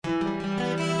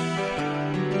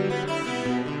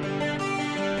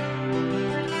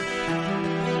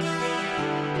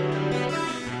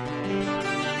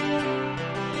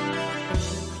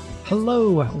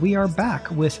Hello, we are back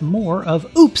with more of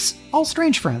Oops, All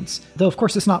Strange Friends. Though, of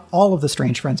course, it's not all of the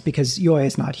Strange Friends because Yoi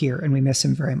is not here and we miss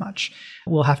him very much.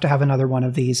 We'll have to have another one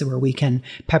of these where we can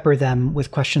pepper them with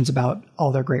questions about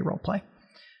all their great roleplay.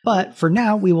 But for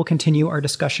now, we will continue our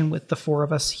discussion with the four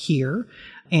of us here.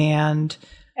 And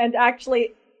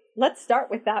actually, let's start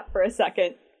with that for a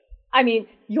second. I mean,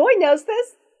 Yoi knows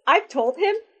this. I've told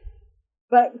him.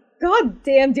 But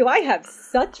goddamn, do I have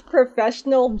such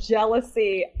professional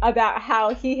jealousy about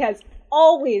how he has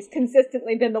always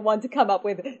consistently been the one to come up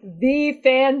with the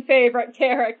fan favorite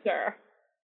character.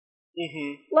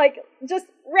 Mm-hmm. Like, just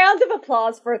round of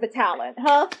applause for the talent,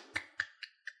 huh?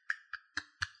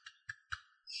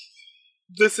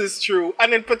 This is true.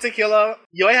 And in particular,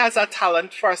 Yoi has a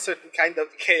talent for a certain kind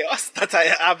of chaos that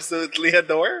I absolutely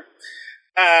adore.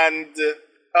 And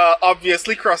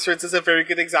obviously, Crossroads is a very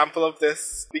good example of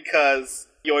this because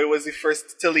Yoi was the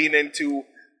first to lean into,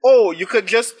 oh, you could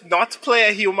just not play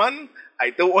a human? I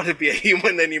don't want to be a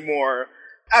human anymore.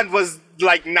 And was,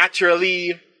 like,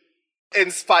 naturally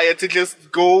inspired to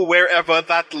just go wherever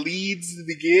that leads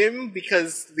the game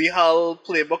because the Hull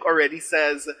playbook already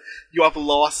says you have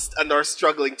lost and are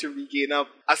struggling to regain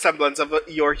a semblance of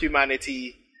your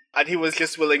humanity. And he was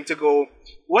just willing to go,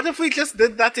 what if we just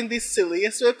did that in the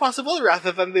silliest way possible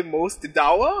rather than the most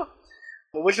dour?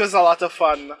 Which was a lot of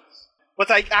fun. But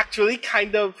I actually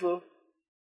kind of,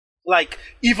 like,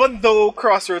 even though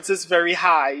Crossroads is very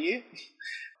high,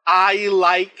 I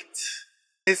liked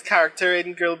his character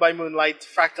in Girl by Moonlight,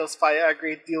 Fractal Spire a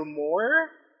great deal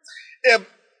more.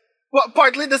 Well,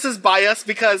 partly this is bias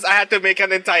because I had to make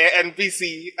an entire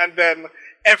NPC and then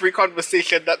every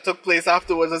conversation that took place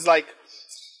afterwards was like,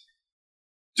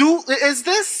 is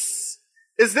this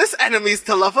enemies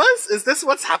to lovers? Is this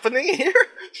what's happening here?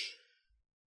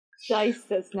 Dice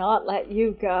does not let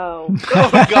you go.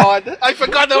 Oh god, I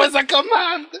forgot there was a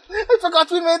command! I forgot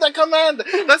we made a command!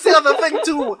 That's the other thing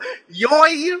too.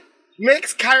 Yoi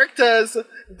makes characters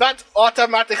that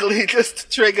automatically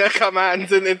just trigger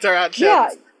commands and interactions. Yeah,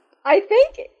 I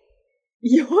think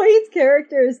Yoi's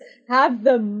characters have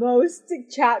the most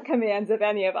chat commands of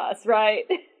any of us, right?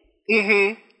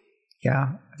 Mm-hmm.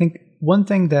 Yeah, I think one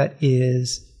thing that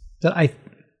I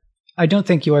don't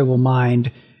think Yoi will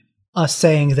mind us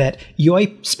saying that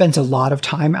Yoi spends a lot of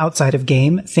time outside of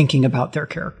game thinking about their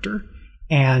character.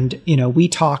 And, you know, we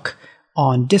talk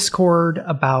on Discord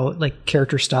about like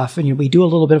character stuff and we do a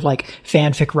little bit of like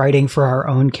fanfic writing for our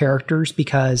own characters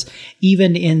because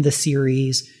even in the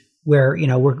series where, you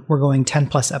know, we're going 10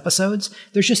 plus episodes,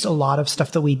 there's just a lot of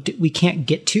stuff that we can't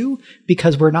get to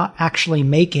because we're not actually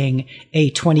making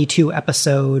a 22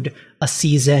 episode a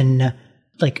season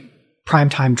like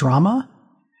primetime drama.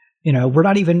 You know, we're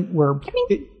not even we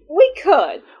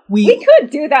could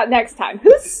do that next time.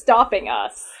 Who's stopping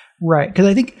us? Right, because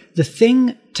I think the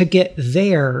thing to get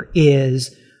there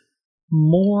is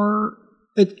more.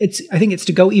 I think it's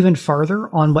to go even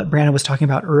farther on what Brandon was talking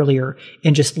about earlier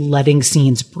in just letting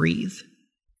scenes breathe.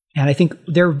 And I think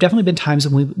there have definitely been times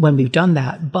when we've done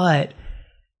that, but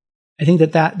I think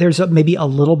that there's maybe a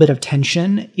little bit of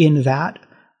tension in that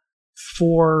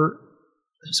for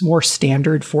some more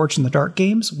standard Forged in the Dark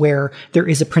games where there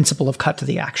is a principle of cut to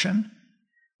the action,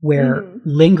 where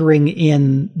lingering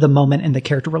in the moment and the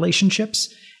character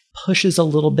relationships pushes a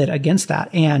little bit against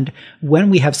that. And when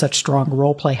we have such strong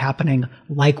role play happening,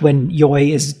 like when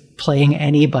Yoi is playing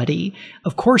anybody,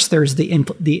 of course there's the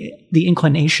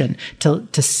inclination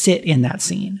to sit in that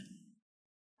scene.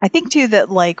 I think too that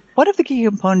like one of the key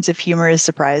components of humor is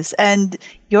surprise, and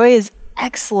Yoi is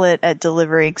excellent at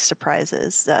delivering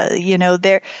surprises. You know,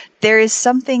 there is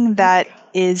something that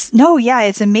is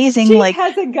it's amazing. She like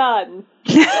has a gun.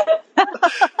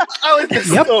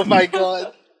 Oh my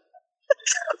god.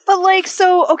 But like,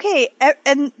 so, okay.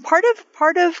 And part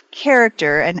of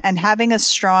character and having a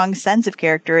strong sense of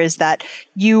character is that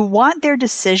you want their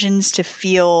decisions to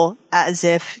feel as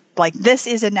if like this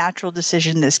is a natural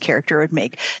decision this character would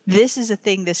make. This is a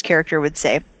thing this character would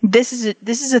say. This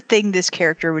is a thing this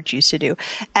character would choose to do.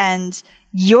 And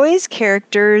Yoi's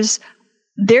characters,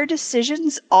 their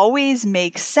decisions always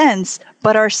make sense,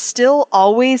 but are still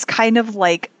always kind of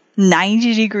like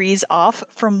 90 degrees off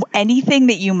from anything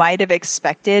that you might have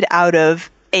expected out of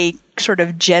a sort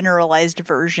of generalized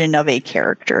version of a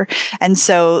character. And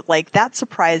so like that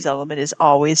surprise element is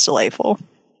always delightful.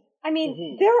 I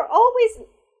mean, they're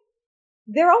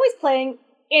always playing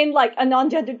in like a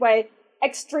non-gendered way,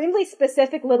 extremely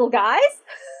specific little guys.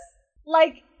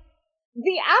 Like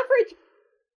the average,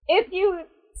 if you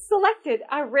selected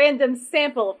a random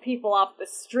sample of people off the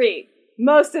street,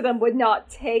 most of them would not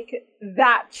take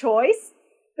that choice,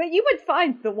 but you would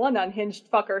find the one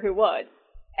unhinged fucker who would.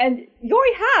 And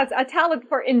Yori has a talent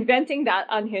for inventing that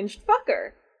unhinged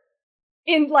fucker.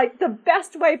 In, like, the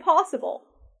best way possible.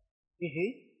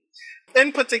 Mm-hmm.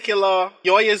 In particular,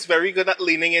 Yoi is very good at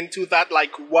leaning into that,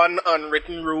 like, one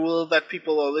unwritten rule that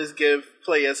people always give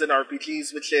players in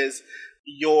RPGs, which is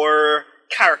your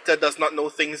character does not know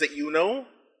things that you know.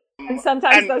 And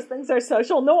sometimes those things are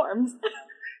social norms.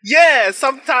 Yeah,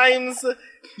 sometimes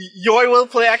Yoi will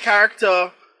play a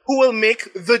character who will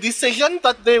make the decision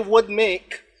that they would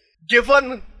make,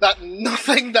 given that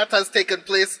nothing that has taken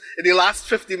place in the last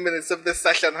 50 minutes of this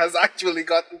session has actually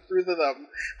gotten through to them.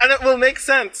 And it will make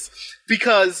sense,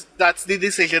 because that's the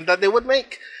decision that they would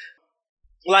make.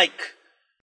 Like,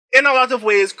 in a lot of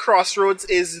ways, Crossroads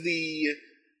is the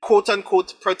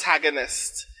quote-unquote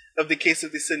protagonist of the Case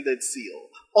of the Cindered Seal.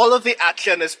 All of the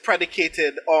action is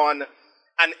predicated on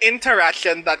an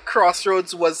interaction that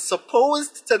Crossroads was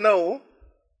supposed to know,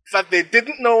 that they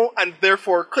didn't know and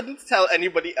therefore couldn't tell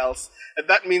anybody else. And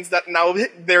that means that now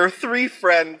their three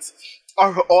friends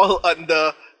are all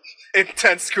under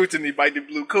intense scrutiny by the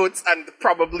Bluecoats and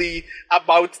probably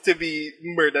about to be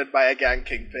murdered by a gang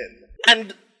kingpin.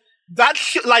 And that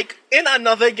like, in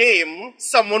another game,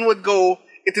 someone would go,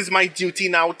 it is my duty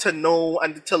now to know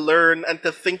and to learn and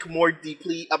to think more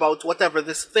deeply about whatever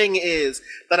this thing is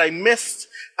that I missed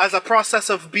as a process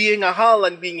of being a hull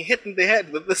and being hit in the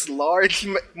head with this large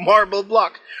marble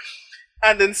block.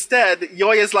 And instead,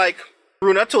 Yoi is like,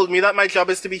 Runa told me that my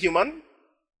job is to be human.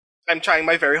 I'm trying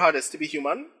my very hardest to be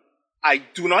human. I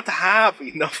do not have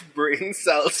enough brain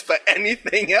cells for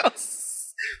anything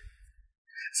else.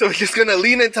 So we're just gonna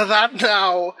lean into that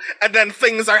now, and then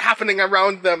things are happening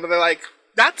around them, and they're like,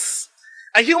 that's...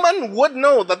 A human would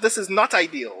know that this is not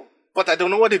ideal, but I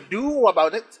don't know what to do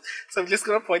about it, so I'm just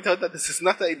gonna point out that this is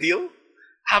not ideal,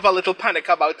 have a little panic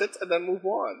about it, and then move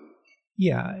on.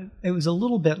 Yeah, it was a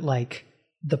little bit like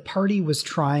the party was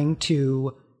trying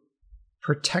to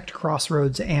protect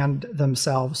Crossroads and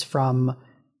themselves from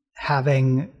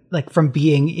having, like, from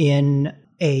being in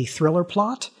a thriller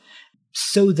plot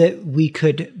so that we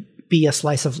could be a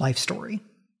slice of life story.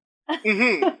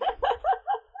 Mm-hmm.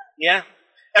 Yeah.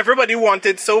 Everybody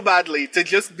wanted so badly to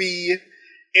just be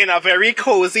in a very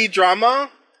cozy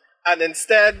drama, and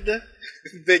instead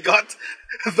they got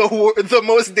the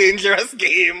most dangerous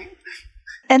game.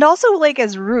 And also, like,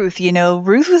 as Ruth, you know,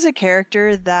 Ruth was a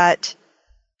character that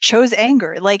chose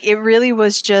anger. Like, it really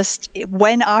was just,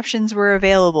 when options were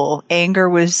available, anger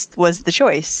was the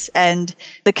choice. And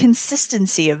the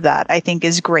consistency of that, I think,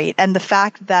 is great. And the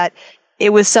fact that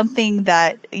it was something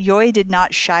that Yoi did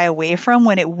not shy away from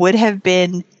when it would have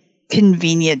been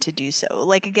convenient to do so.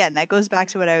 Like, again, that goes back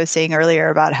to what I was saying earlier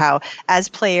about how, as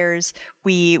players,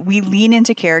 we lean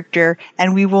into character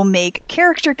and we will make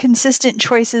character consistent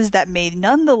choices that may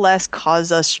nonetheless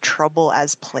cause us trouble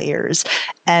as players.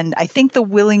 And I think the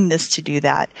willingness to do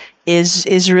that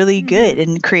is really good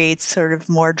and creates sort of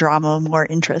more drama, more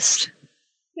interest.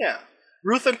 Yeah.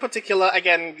 Ruth in particular,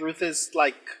 again, Ruth is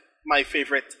like my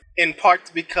favorite, in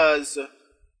part because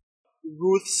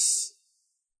Ruth's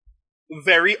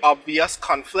very obvious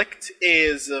conflict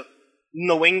is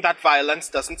knowing that violence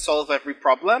doesn't solve every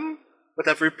problem, but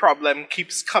every problem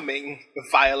keeps coming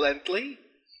violently.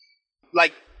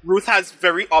 Like, Ruth has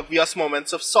very obvious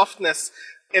moments of softness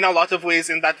in a lot of ways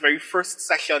in that very first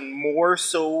session, more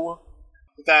so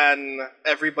than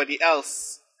everybody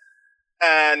else,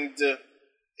 and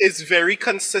is very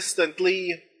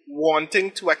consistently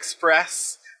wanting to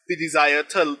express the desire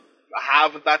to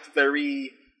have that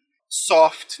very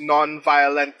soft,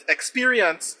 non-violent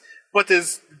experience, but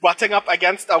is butting up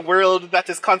against a world that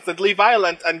is constantly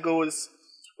violent and goes,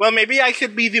 well, maybe I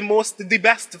should be the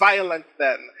best violent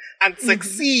then, and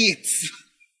succeeds.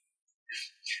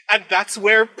 And that's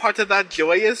where part of that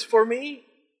joy is for me,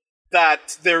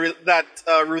 that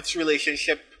Ruth's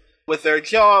relationship with their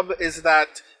job is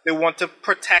that they want to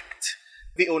protect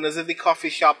the owners of the coffee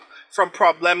shop from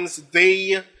problems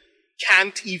they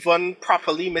can't even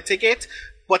properly mitigate,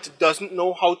 but doesn't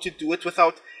know how to do it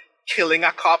without killing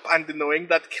a cop and knowing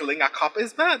that killing a cop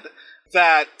is bad.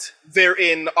 That they're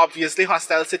in obviously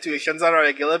hostile situations on a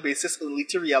regular basis only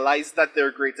to realize that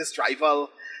their greatest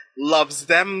rival loves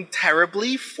them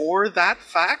terribly for that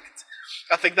fact.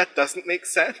 I think that doesn't make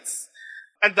sense.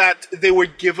 And that they were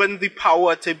given the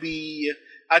power to be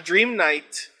a dream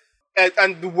knight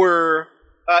and were,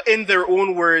 in their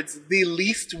own words, the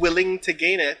least willing to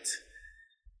gain it,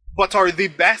 but are the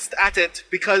best at it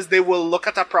because they will look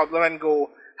at a problem and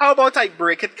go, how about I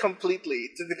break it completely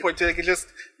to the point where they can just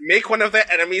make one of their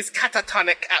enemies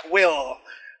catatonic at will.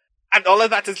 And all of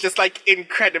that is just, like,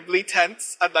 incredibly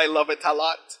tense, and I love it a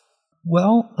lot.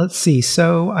 Well, let's see.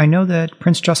 So I know that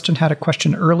Prince Justin had a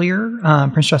question earlier.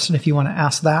 Prince Justin, if you want to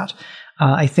ask that.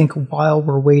 I think while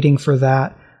we're waiting for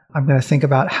that, I'm going to think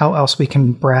about how else we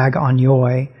can brag on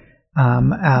Yoi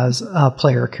as a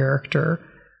player character.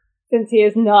 Since he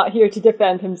is not here to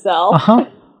defend himself. Uh-huh.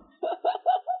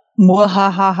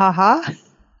 Mwahahaha.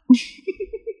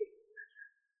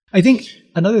 I think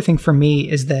another thing for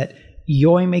me is that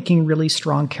Yoi making really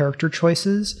strong character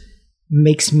choices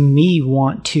makes me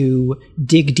want to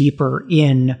dig deeper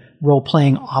in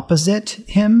role-playing opposite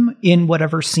him in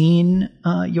whatever scene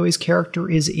Yoi's character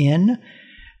is in,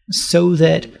 so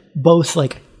that both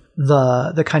like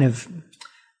the kind of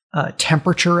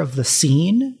temperature of the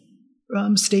scene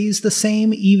stays the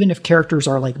same, even if characters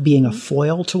are like being a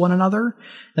foil to one another.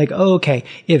 Like, oh, okay,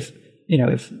 if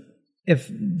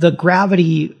the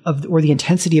gravity of or the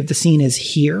intensity of the scene is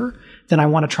here, then I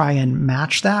want to try and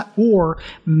match that or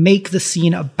make the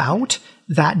scene about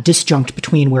that disjunct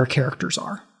between where characters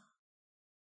are.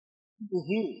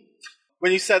 Mm-hmm.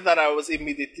 When you said that, I was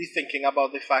immediately thinking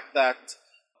about the fact that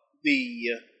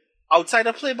the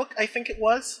Outsider playbook, I think it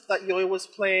was, that Yoi was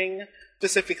playing,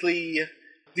 specifically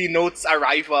denotes a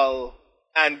rival,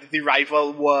 and the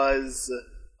rival was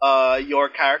your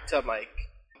character, Mike.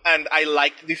 And I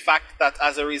liked the fact that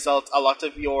as a result, a lot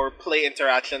of your play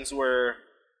interactions were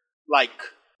like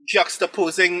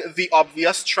juxtaposing the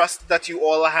obvious trust that you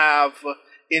all have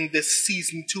in this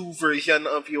season 2 version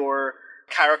of your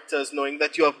characters, knowing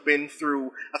that you have been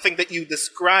through a thing that you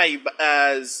describe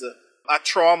as a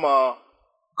trauma,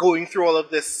 going through all of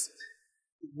this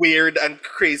weird and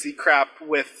crazy crap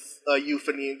with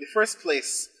Euphony in the first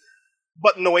place,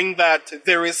 but knowing that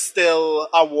there is still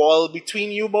a wall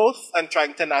between you both and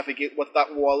trying to navigate what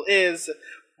that wall is,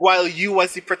 while you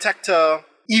as the protector,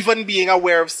 even being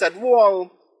aware of said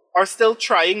wall, are still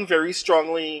trying very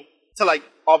strongly to, like,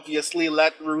 obviously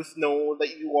let Ruth know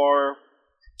that you are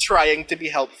trying to be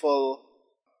helpful,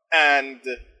 and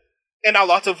in a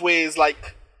lot of ways,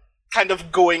 like, kind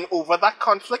of going over that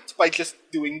conflict by just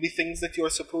doing the things that you're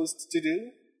supposed to do,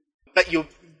 that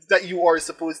you are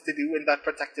supposed to do in that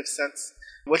protective sense,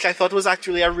 which I thought was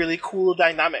actually a really cool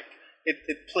dynamic.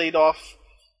 It played off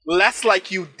less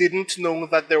like you didn't know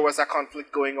that there was a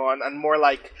conflict going on, and more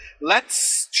like,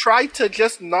 let's try to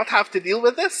just not have to deal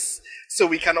with this so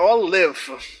we can all live.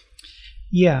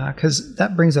 Yeah, because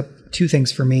that brings up two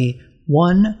things for me.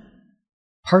 One,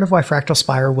 part of why Fractal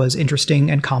Spire was interesting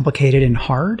and complicated and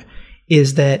hard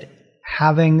is that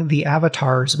having the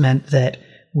avatars meant that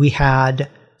we had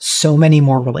so many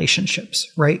more relationships,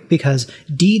 right? Because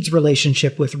Deed's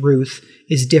relationship with Ruth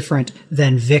is different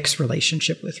than Vic's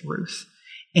relationship with Ruth.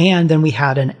 And then we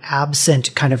had an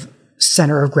absent kind of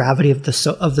center of gravity of the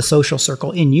social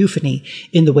circle in Euphony,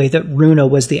 in the way that Runa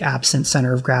was the absent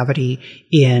center of gravity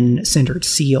in Cindered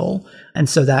Seal. And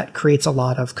so that creates a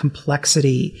lot of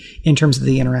complexity in terms of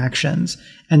the interactions.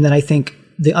 And then I think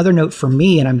the other note for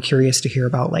me, and I'm curious to hear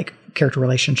about like character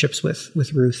relationships with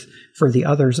Ruth for the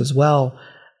others as well,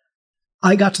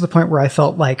 I got to the point where I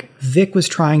felt like Vic was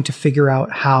trying to figure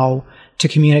out how to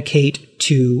communicate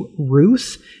to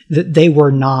Ruth that they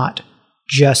were not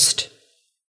just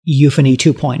Euphony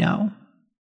 2.0,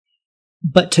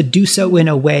 but to do so in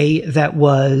a way that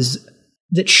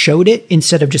showed it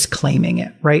instead of just claiming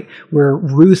it, right? Where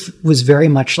Ruth was very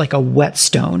much like a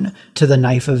whetstone to the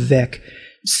knife of Vic,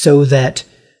 so that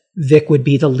Vic would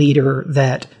be the leader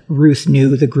that Ruth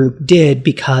knew the group did,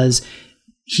 because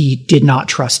he did not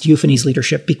trust Euphony's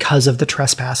leadership because of the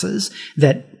trespasses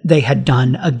that they had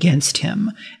done against him.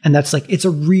 And that's like, it's a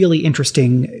really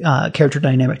interesting character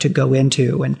dynamic to go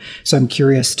into. And so I'm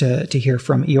curious to hear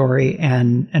from Iori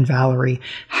and Valerie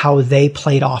how they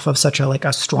played off of such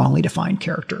a strongly defined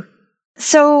character.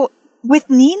 So with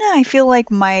Nina, I feel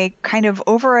like my kind of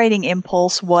overriding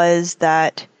impulse was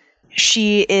that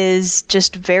she is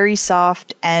just very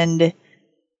soft and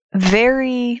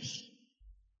very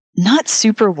not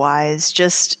super wise.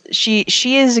 Just she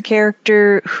is a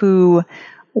character who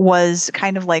was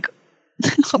kind of like,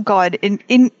 oh God,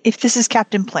 in if this is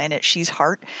Captain Planet, she's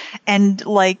Heart, and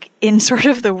like in sort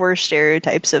of the worst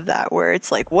stereotypes of that, where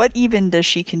it's like, what even does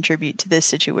she contribute to this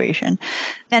situation?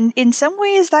 And in some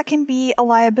ways that can be a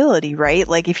liability, right?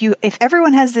 Like if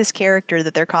everyone has this character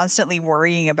that they're constantly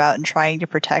worrying about and trying to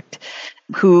protect,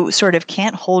 who sort of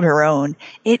can't hold her own,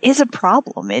 it is a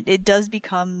problem. It does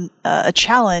become a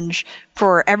challenge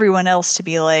for everyone else to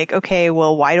be like, okay,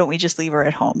 well, why don't we just leave her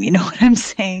at home? You know what I'm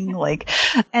saying? Like,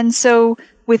 and so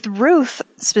with Ruth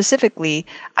specifically,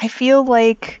 I feel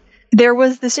like There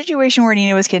was the situation where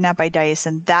Nina was kidnapped by Dice,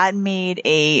 and that made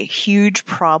a huge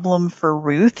problem for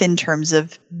Ruth in terms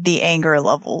of the anger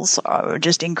levels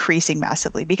just increasing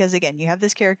massively. Because again, you have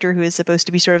this character who is supposed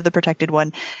to be sort of the protected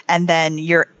one, and then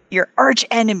your arch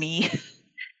enemy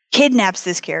kidnaps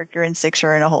this character and sticks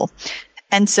her in a hole.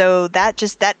 And so that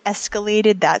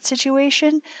escalated that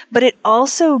situation, but it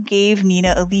also gave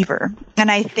Nina a lever.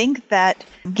 And I think that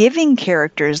giving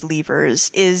characters levers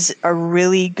is a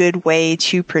really good way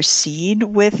to proceed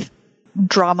with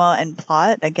drama and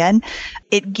plot. Again,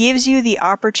 it gives you the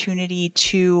opportunity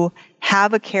to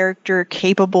have a character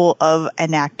capable of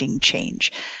enacting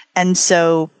change. And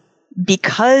so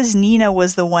because Nina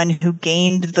was the one who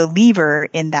gained the lever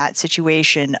in that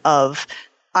situation of,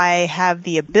 I have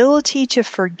the ability to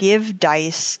forgive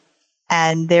Dice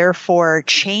and therefore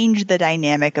change the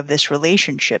dynamic of this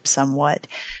relationship somewhat.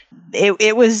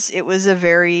 It was a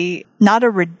very, not a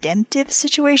redemptive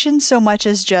situation so much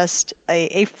as just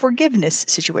a forgiveness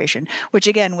situation, which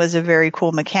again was a very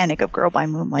cool mechanic of Girl by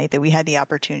Moonlight that we had the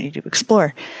opportunity to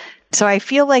explore. So I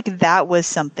feel like that was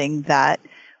something that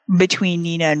between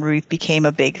Nina and Ruth became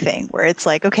a big thing where it's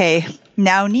like, okay,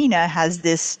 now Nina has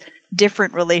this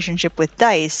different relationship with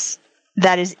Dice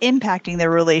that is impacting their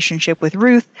relationship with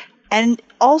Ruth and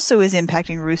also is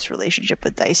impacting Ruth's relationship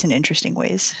with Dice in interesting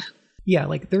ways. Yeah,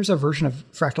 like there's a version of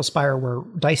Fractal Spire where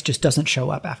Dice just doesn't show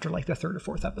up after like the third or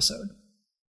fourth episode.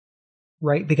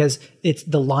 Right? Because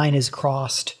the line is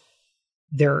crossed.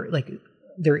 There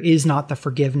is not the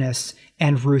forgiveness,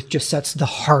 and Ruth just sets the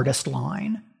hardest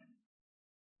line.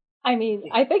 I mean,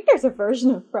 I think there's a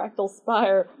version of Fractal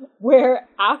Spire where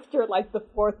after, like, the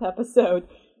fourth episode,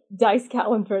 Dice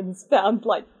Calendron's found,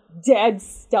 like, dead,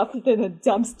 stuffed in a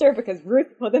dumpster because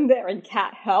Ruth put him there and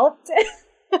Kat helped.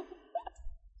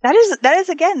 That is,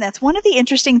 again, that's one of the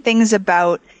interesting things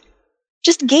about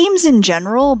just games in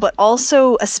general, but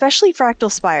also, especially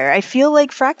Fractal Spire. I feel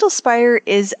like Fractal Spire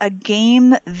is a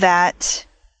game that...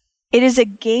 It is a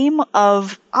game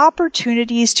of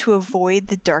opportunities to avoid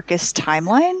the darkest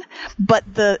timeline, but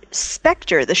the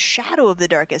specter, the shadow of the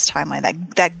darkest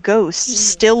timeline, that ghost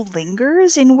still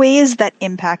lingers in ways that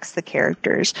impacts the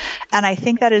characters. And I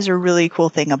think that is a really cool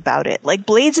thing about it. Like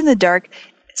Blades in the Dark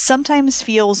sometimes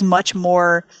feels much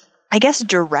more, I guess,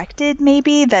 directed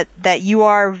maybe, that you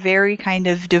are very kind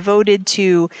of devoted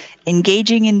to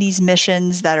engaging in these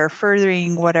missions that are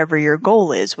furthering whatever your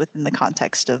goal is within the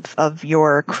context of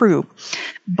your crew.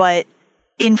 But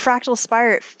in Fractal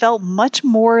Spire, it felt much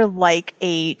more like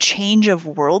a change of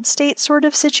world state sort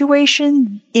of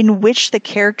situation in which the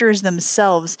characters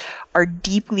themselves are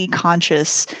deeply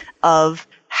conscious of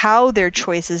how their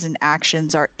choices and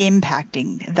actions are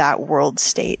impacting that world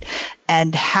state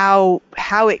and how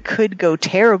it could go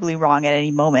terribly wrong at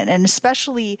any moment. And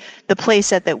especially the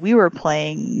playset that we were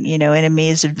playing, in A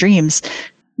Maze of Dreams,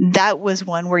 that was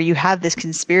one where you have this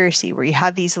conspiracy, where you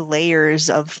have these layers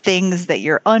of things that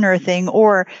you're unearthing,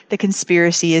 or the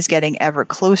conspiracy is getting ever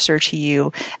closer to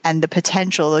you, and the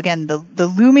potential, again,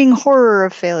 the looming horror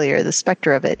of failure, the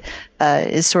specter of it,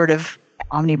 is sort of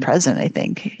omnipresent, I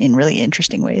think, in really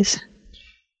interesting ways.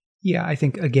 Yeah, I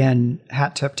think, again,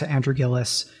 hat tip to Andrew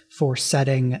Gillis for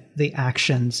setting the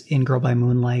actions in Girl by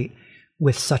Moonlight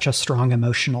with such a strong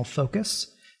emotional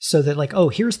focus. So that, like, oh,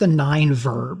 here's the 9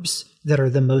 verbs that are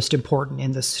the most important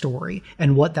in this story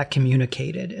and what that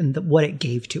communicated and what it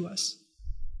gave to us.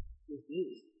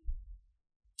 Mm-hmm.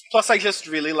 Plus, I just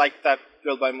really like that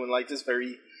Girl by Moonlight is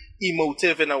very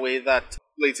emotive in a way that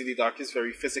Blades in the Dark is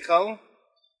very physical.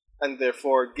 And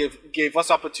therefore gave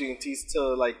us opportunities to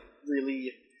like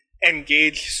really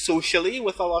engage socially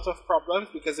with a lot of problems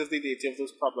because of the nature of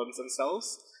those problems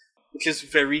themselves, which is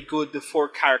very good for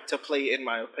character play, in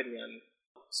my opinion.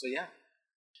 So yeah.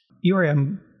 Yuri,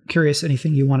 I'm curious,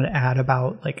 anything you want to add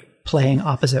about like playing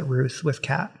opposite Ruth with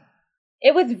Kat?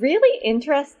 It was really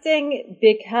interesting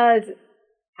because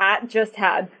Kat just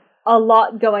had a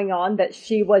lot going on that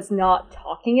she was not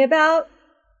talking about.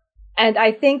 And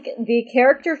I think the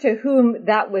character to whom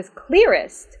that was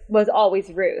clearest was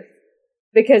always Ruth.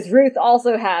 Because Ruth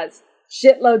also has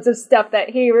shitloads of stuff that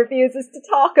he refuses to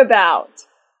talk about.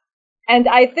 And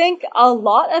I think a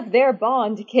lot of their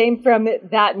bond came from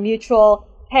that mutual,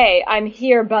 hey, I'm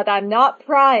here, but I'm not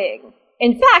prying.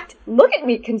 In fact, look at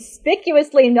me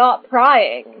conspicuously not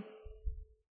prying.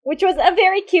 Which was a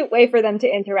very cute way for them to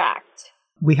interact.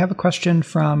 We have a question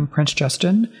from Prince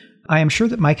Justin. I am sure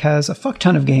that Mike has a fuck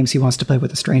ton of games he wants to play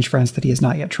with estranged friends that he has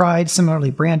not yet tried. Similarly,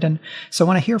 Brandon. So I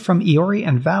want to hear from Iori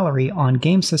and Valerie on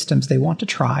game systems they want to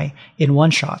try in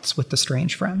one-shots with the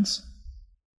strange friends.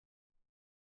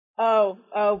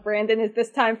 Oh, Brandon, is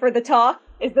this time for the talk?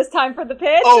 Is this time for the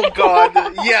pitch? Oh God,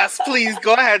 yes, please,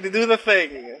 go ahead and do the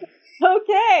thing.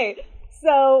 Okay,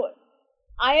 so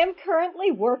I am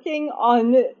currently working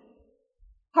on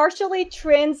partially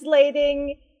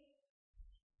translating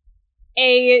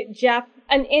an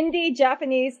indie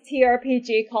Japanese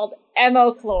TRPG called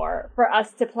Emoclore for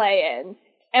us to play in.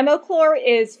 Emoclore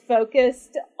is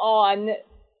focused on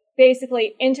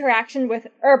basically interaction with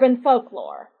urban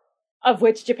folklore, of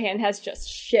which Japan has just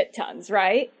shit tons,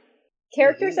 right?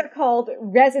 Characters are called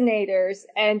resonators,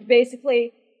 and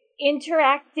basically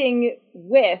interacting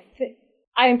with,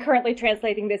 I am currently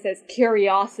translating this as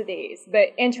curiosities, but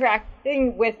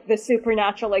interacting with the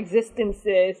supernatural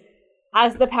existences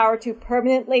has the power to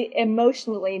permanently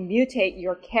emotionally mutate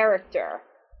your character,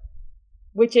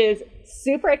 which is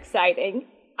super exciting.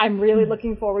 I'm really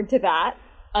looking forward to that.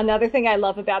 Another thing I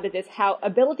love about it is how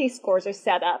ability scores are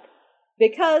set up,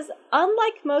 because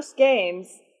unlike most games,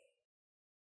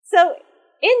 so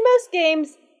in most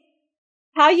games,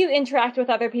 how you interact with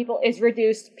other people is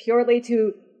reduced purely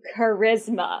to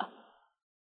charisma.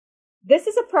 This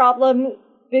is a problem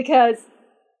because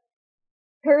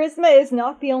charisma is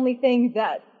not the only thing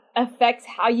that affects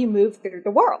how you move through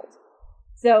the world.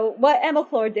 So what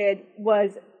Emoclore did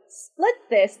was split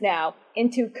this now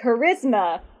into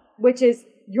charisma, which is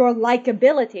your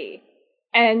likability,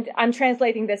 and I'm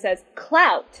translating this as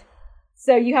clout.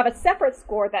 So you have a separate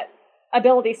score, that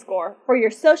ability score, for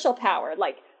your social power,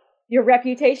 like your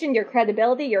reputation, your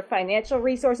credibility, your financial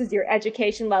resources, your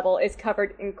education level is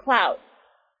covered in clout.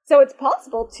 So it's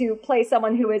possible to play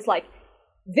someone who is like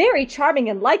very charming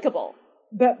and likable,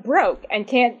 but broke and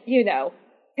can't,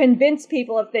 convince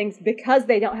people of things because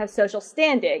they don't have social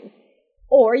standing.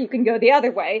 Or you can go the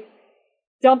other way,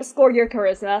 dump score your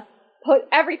charisma, put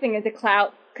everything into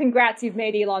clout. Congrats, you've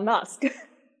made Elon Musk.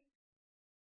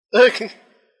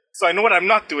 So I know what I'm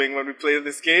not doing when we play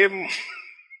this game.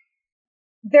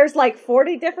 There's like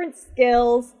 40 different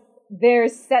skills.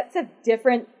 There's sets of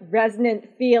different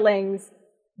resonant feelings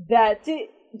that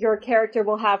your character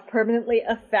will have permanently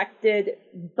affected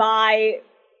by...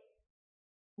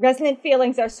 Resonant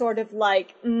feelings are sort of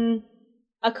like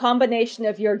a combination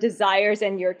of your desires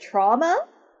and your trauma.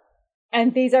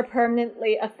 And these are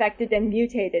permanently affected and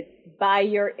mutated by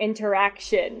your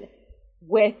interaction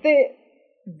with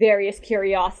various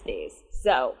curiosities.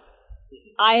 So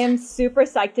I am super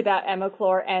psyched about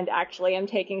Emoclore, and actually I'm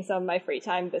taking some of my free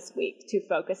time this week to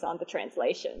focus on the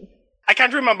translation. I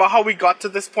can't remember how we got to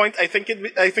this point. I think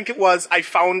it was I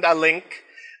found a link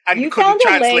and You couldn't found a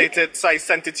translate link. it, so I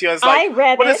sent it to you. I was like, I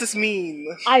read what it. does this mean?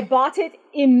 I bought it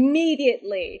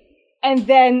immediately. And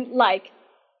then,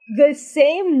 the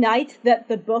same night that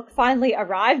the book finally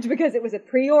arrived, because it was a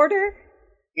pre-order,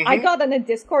 I got on a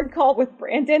Discord call with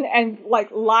Brandon and,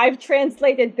 live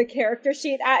translated the character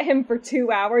sheet at him for 2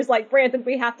 hours. Like, Brandon,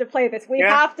 we have to play this. We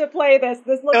have to play this.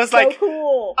 This looks so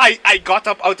cool. I got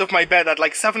up out of my bed at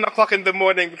 7 o'clock in the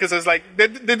morning because I was like,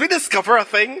 did we discover a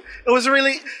thing? It was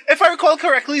really, if I recall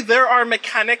correctly, there are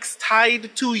mechanics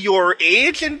tied to your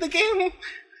age in the game.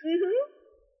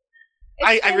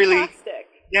 It's I really... fantastic.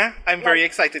 Yeah, I'm very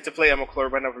excited to play Emoclore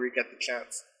whenever we get the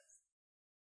chance.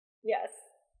 Yes.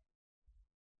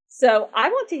 So I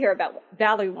want to hear about what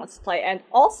Valerie wants to play, and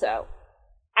also,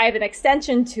 I have an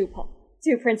extension to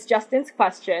Prince Justin's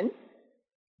question.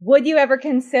 Would you ever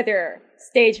consider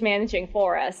stage managing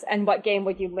for us, and what game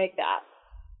would you make that?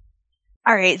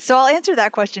 All right, so I'll answer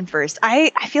that question first. I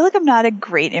feel like I'm not a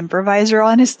great improviser,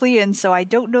 honestly, and so I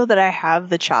don't know that I have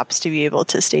the chops to be able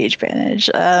to stage manage.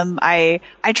 I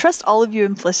trust all of you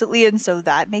implicitly, and so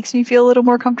that makes me feel a little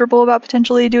more comfortable about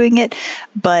potentially doing it.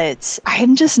 But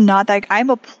I'm just not that. I'm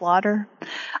a plotter.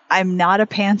 I'm not a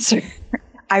pantser.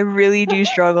 I really do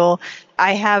struggle.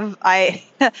 I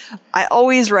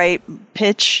always write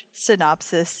pitch,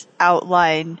 synopsis,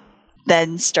 outline,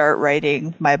 then start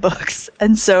writing my books.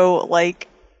 And so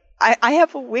I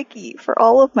have a wiki for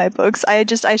all of my books. I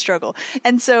struggle.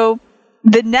 And so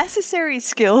the necessary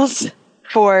skills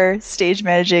for stage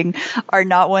managing are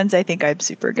not ones I think I'm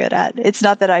super good at. It's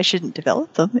not that I shouldn't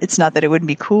develop them. It's not that it wouldn't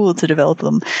be cool to develop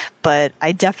them, but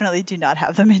I definitely do not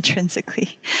have them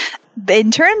intrinsically. In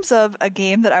terms of a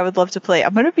game that I would love to play,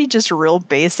 I'm going to be just real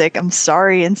basic. I'm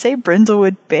sorry, and say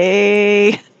Brindlewood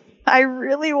Bay. I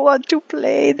really want to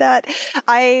play that.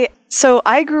 So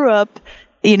I grew up,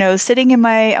 sitting in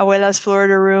my abuela's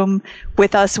Florida room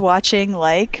with us watching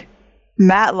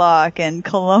Matlock and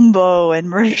Columbo and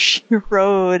Murder, She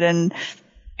Wrote and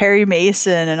Harry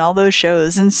Mason and all those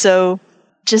shows. And so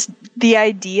just the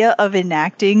idea of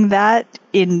enacting that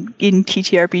in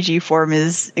TTRPG form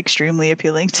is extremely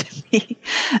appealing to me.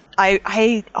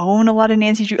 I own a lot of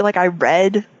Nancy Drew. Like, I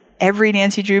read every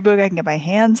Nancy Drew book I can get my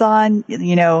hands on.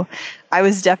 You know, I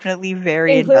was definitely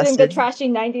very including invested. the trashy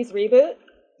 90s reboot.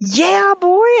 Yeah,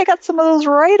 boy, I got some of those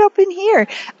right up in here.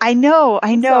 I know.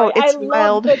 Sorry, it's I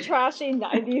wild. love the trashy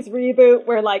 90s reboot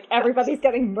where, like, everybody's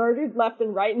getting murdered left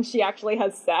and right and she actually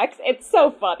has sex. It's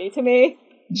so funny to me.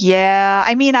 Yeah,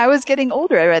 I mean, I was getting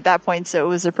older at that point, so it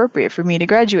was appropriate for me to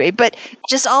graduate. But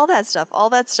just all that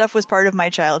stuff was part of my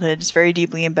childhood. It's very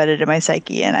deeply embedded in my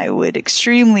psyche, and I would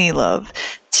extremely love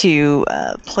to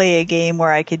play a game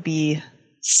where I could be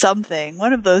something,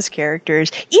 one of those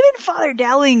characters. Even Father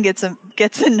Dowling gets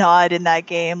a nod in that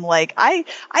game. Like, I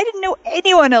didn't know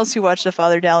anyone else who watched the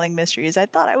Father Dowling mysteries. I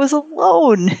thought I was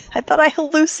alone. I thought I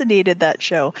hallucinated that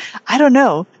show. I don't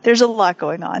know. There's a lot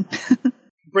going on.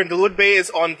 Brindlewood Bay is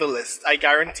on the list, I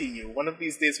guarantee you. One of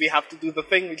these days we have to do the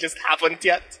thing, we just haven't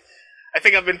yet. I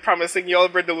think I've been promising y'all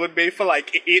Brindlewood Bay for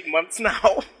like 8 months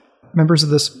now. Members of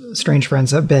the Strange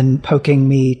Friends have been poking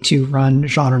me to run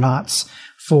Genre Knots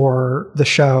for the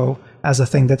show as a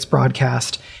thing that's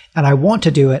broadcast. And I want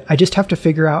to do it. I just have to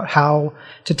figure out how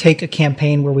to take a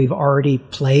campaign where we've already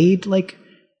played like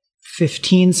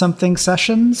 15-something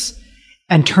sessions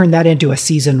and turn that into a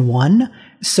season 1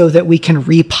 so that we can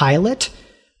repilot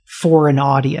for an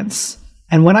audience.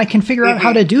 And when I can figure out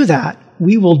how to do that,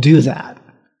 we will do that.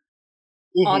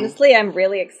 Honestly, I'm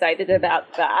really excited about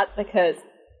that because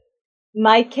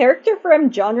my character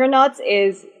from Genre Knots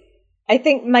is, I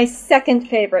think, my second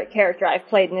favorite character I've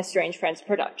played in a Strange Friends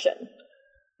production.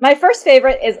 My first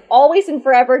favorite is always and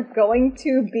forever going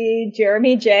to be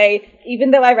Jeremy J,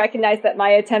 even though I recognize that my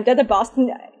attempt at a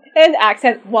Boston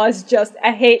accent was just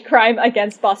a hate crime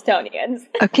against Bostonians.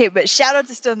 Okay, but shout out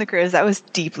to Stone the Crows. That was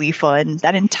deeply fun.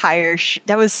 That entire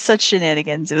that was such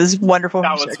shenanigans. It was wonderful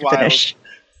from start to finish.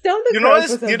 Stone the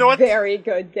Crows was a very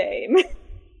good game.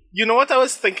 You know what I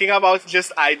was thinking about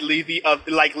just idly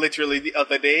literally the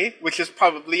other day, which is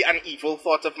probably an evil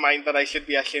thought of mine that I should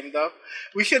be ashamed of.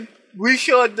 We should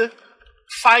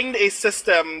find a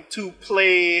system to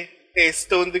play a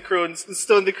Stone the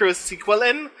Crows sequel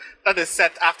in that is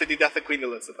set after the death of Queen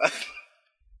Elizabeth.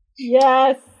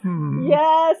 Yes.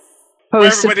 Yes. Where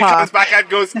everybody comes back and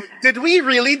goes, "Did we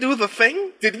really do the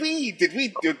thing? Did we do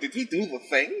the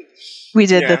thing? We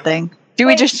did the thing. Do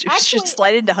we just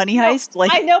slide into Honey Heist?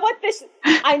 I know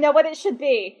what it should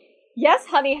be. Yes,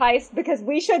 Honey Heist, because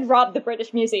we should rob the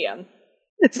British Museum.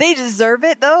 They deserve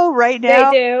it, though. Right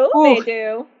now, they do. Ooh. They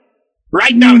do.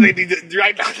 Right now, they need it.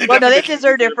 Right now, well, no, they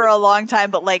deserved it for a long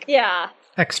time, but like,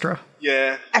 extra.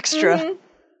 Yeah, extra. Mm-hmm.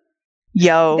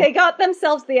 Yo, they got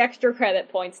themselves the extra credit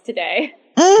points today.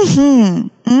 Oh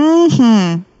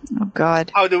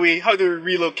God. How do we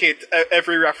relocate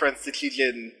every reference to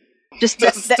Chijin? Just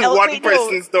to one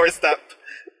person's doorstep.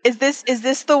 Is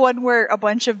this the one where a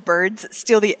bunch of birds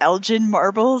steal the Elgin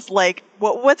marbles? Like,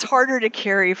 what's harder to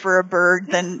carry for a bird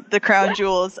than the crown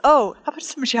jewels? Oh, how about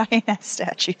some giant ass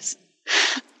statues?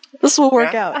 This will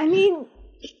work out. I mean,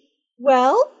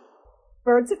 well,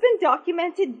 birds have been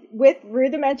documented with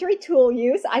rudimentary tool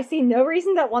use. I see no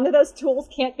reason that one of those tools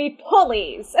can't be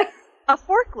pulleys. A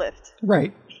forklift.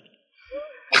 Right.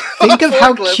 Think of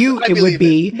how cute it would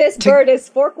be. This bird is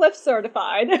forklift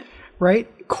certified.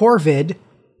 Right? Corvid,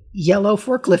 yellow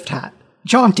forklift hat.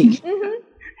 Jaunty. Mm-hmm.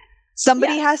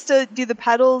 Somebody has to do the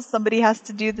pedals. Somebody has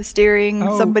to do the steering.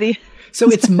 Oh. Somebody. So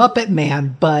it's Muppet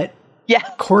Man, but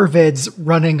Corvid's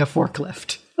running a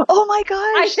forklift. Oh my gosh.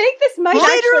 I think this might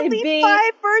actually be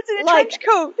 5 birds in a trench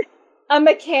coat. A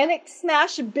mechanic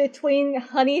smash between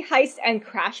Honey Heist and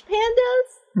Crash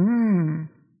Pandas.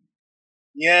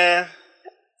 Yeah.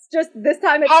 It's just this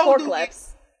time it's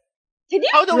forklifts.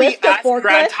 How do we ask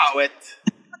Grant Howitt?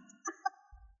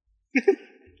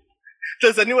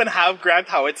 Does anyone have Grant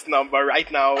Howitt's number right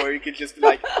now where you could just be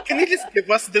like, can you just give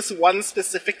us this one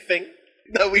specific thing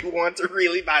that we want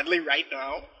really badly right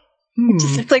now?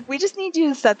 It's like, we just need you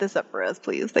to set this up for us,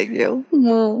 please. Thank you.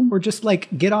 Or just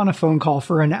like get on a phone call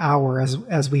for an hour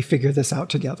as we figure this out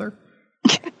together.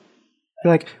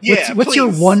 Like, what's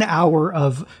your 1 hour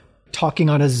of talking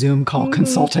on a Zoom call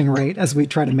consulting rate as we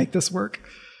try to make this work?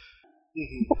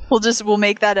 We'll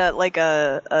make that a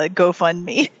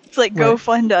GoFundMe. It's like, go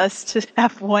fund us to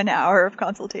have 1 hour of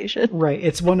consultation. Right.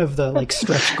 It's one of the like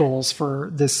stretch goals for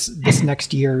this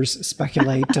next year's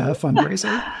Speculate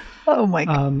fundraiser. Oh my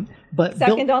God. But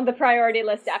second on the priority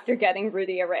list after getting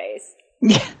Rudy a raise.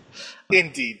 Yeah.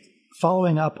 Indeed.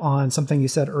 Following up on something you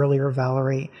said earlier,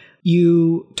 Valerie,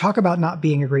 you talk about not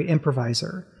being a great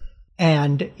improviser.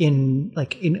 And in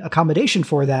accommodation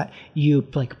for that, you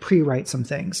like pre-write some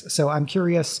things. So I'm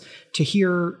curious to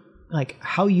hear like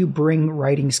how you bring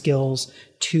writing skills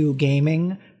to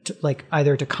gaming, to, like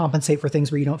either to compensate for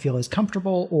things where you don't feel as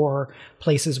comfortable or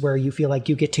places where you feel like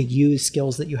you get to use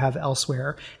skills that you have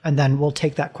elsewhere. And then we'll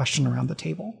take that question around the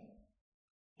table.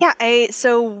 Yeah,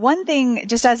 so one thing,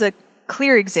 just as a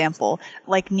clear example,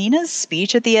 like Nina's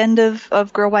speech at the end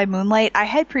of Girl by Moonlight, I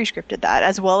had pre-scripted that,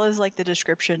 as well as like the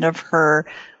description of her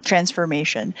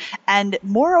transformation. And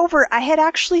moreover, I had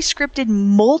actually scripted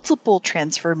multiple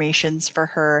transformations for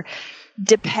her,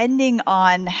 depending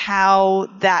on how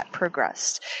that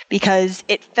progressed, because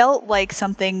it felt like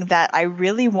something that I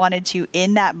really wanted to,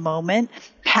 in that moment,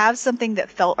 have something that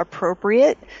felt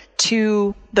appropriate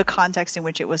to the context in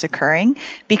which it was occurring.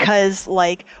 Because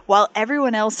like, while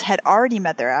everyone else had already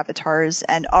met their avatars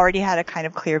and already had a kind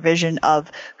of clear vision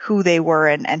of who they were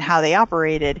and how they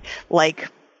operated,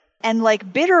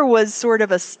 Bitter was sort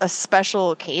of a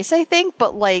special case, I think,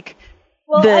 but like,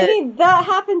 well, I mean, that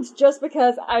happened just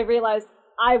because I realized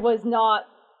I was not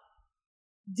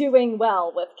doing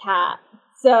well with Kat.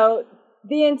 So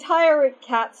the entire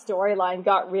Kat storyline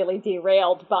got really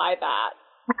derailed by that.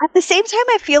 At the same time,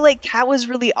 I feel like Kat was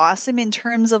really awesome in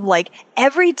terms of like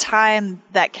every time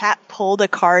that Kat pulled a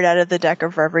card out of the deck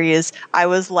of reveries, I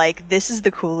was like, this is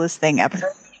the coolest thing ever.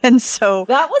 And so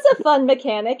that was a fun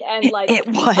mechanic and it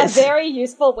was a very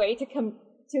useful way to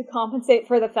compensate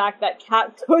for the fact that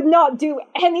Kat could not do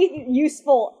any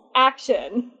useful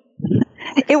action.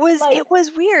 It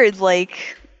was weird.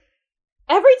 Like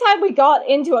every time we got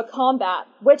into a combat,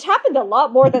 which happened a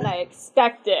lot more than I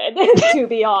expected, to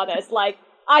be honest. Like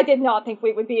I did not think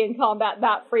we would be in combat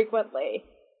that frequently.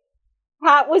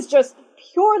 Kat was just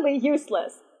purely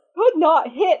useless. Could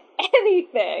not hit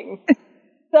anything.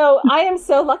 So I am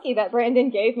so lucky that Brandon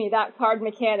gave me that card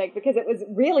mechanic, because it was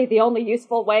really the only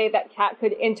useful way that Kat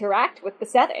could interact with the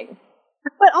setting.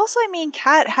 But also, I mean,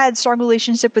 Kat had strong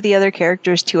relationship with the other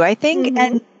characters too, I think,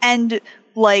 and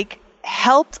like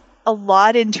helped a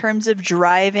lot in terms of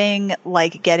driving,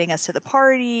 like getting us to the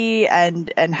party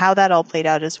and how that all played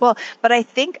out as well. But I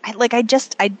think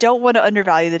I don't want to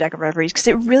undervalue the Deck of Reveries, because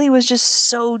it really was just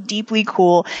so deeply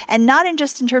cool, and not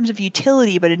just in terms of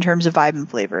utility, but in terms of vibe and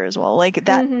flavor as well. Like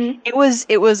that, it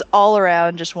was all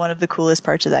around just one of the coolest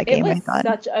parts of that game. It was I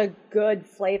thought such a good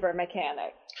flavor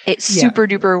mechanic. It super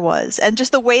duper was. And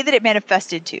just the way that it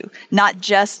manifested too. Not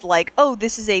just like, oh,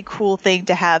 this is a cool thing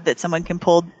to have that someone can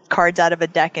pull cards out of a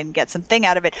deck and get something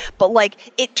out of it. But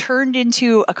like, it turned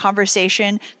into a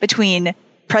conversation between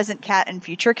present Kat and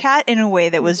future Kat in a way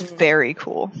that was very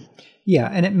cool. Yeah,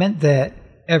 and it meant that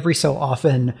every so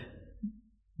often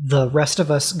the rest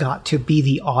of us got to be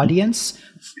the audience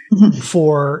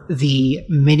for the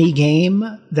mini game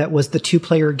that was the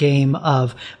 2-player game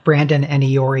of Brandon and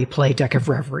Iori play Deck of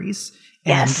Reveries,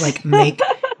 and like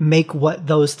make what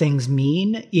those things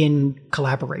mean in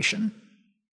collaboration.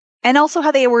 And also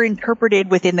how they were interpreted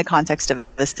within the context of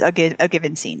a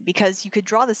given scene, because you could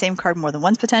draw the same card more than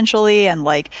once potentially, and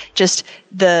like just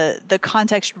the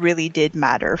context really did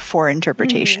matter for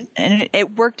interpretation, and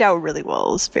it worked out really well.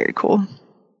 It was very cool.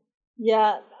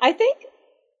 Yeah, I think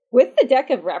with the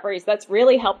Deck of Reveries, that's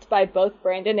really helped by both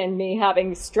Brandon and me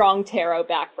having strong tarot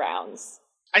backgrounds.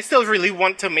 I still really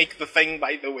want to make the thing,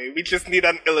 by the way. We just need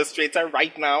an illustrator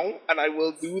right now, and I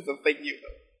will do the thing, you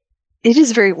know. It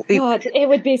is very... God, it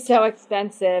would be so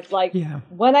expensive. Like,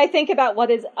 when I think about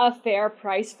what is a fair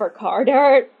price for card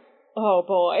art, oh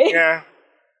boy. Yeah.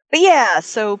 But yeah,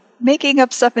 so making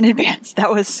up stuff in advance, that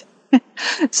was...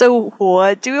 So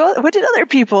what did other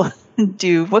people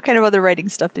do? What kind of other writing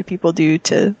stuff did people do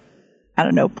to, I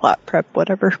don't know, plot prep,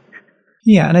 whatever?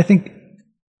 Yeah, and I think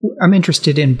I'm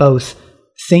interested in both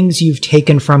things you've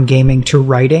taken from gaming to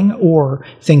writing or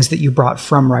things that you brought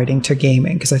from writing to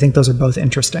gaming, because I think those are both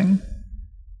interesting.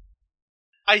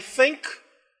 I think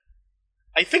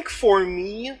for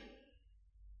me,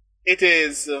 it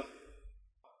is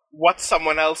what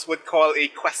someone else would call a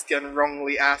question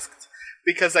wrongly asked,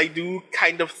 because I do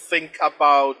kind of think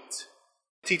about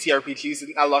TTRPGs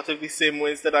in a lot of the same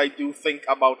ways that I do think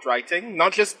about writing.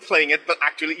 Not just playing it, but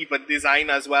actually even design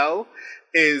as well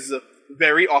is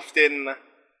very often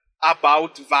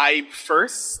about vibe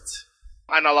first.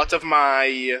 And a lot of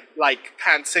my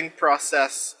pantsing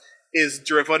process is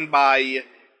driven by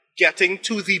getting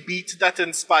to the beat that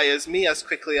inspires me as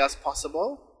quickly as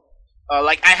possible.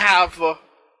 I have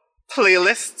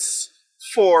playlists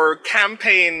for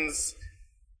campaigns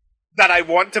that I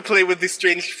want to play with the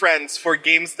strange friends for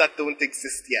games that don't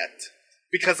exist yet,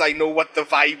 because I know what the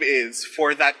vibe is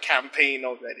for that campaign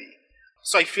already.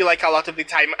 So I feel like a lot of the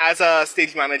time, as a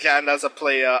stage manager and as a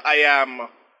player, I am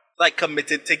like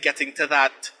committed to getting to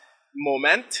that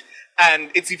moment. And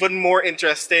it's even more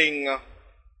interesting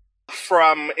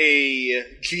from a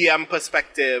GM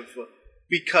perspective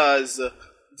because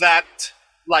that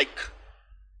like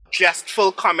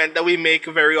jestful comment that we make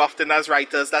very often as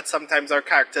writers, that sometimes our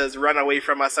characters run away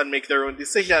from us and make their own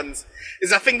decisions,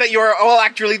 is a thing that you're all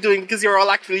actually doing because you're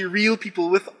all actually real people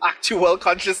with actual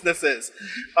consciousnesses.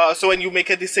 So when you make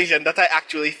a decision that I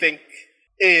actually think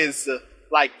is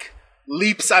like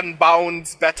leaps and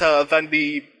bounds better than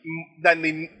the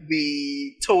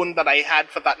tone that I had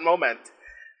for that moment,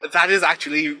 that is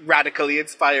actually radically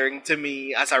inspiring to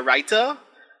me as a writer,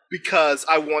 because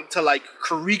I want to like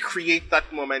recreate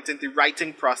that moment in the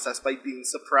writing process by being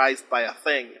surprised by a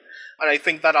thing. And I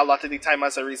think that a lot of the time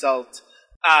as a result,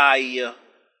 I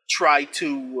try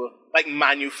to like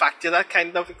manufacture that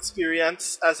kind of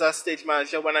experience as a stage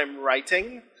manager when I'm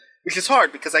writing, which is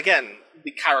hard because again,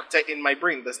 the character in my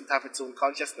brain doesn't have its own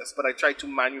consciousness, but I try to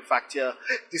manufacture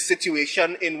the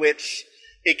situation in which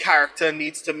a character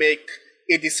needs to make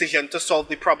a decision to solve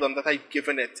the problem that I've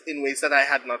given it in ways that I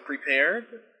had not prepared,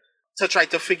 to try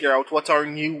to figure out what are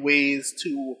new ways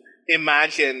to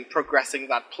imagine progressing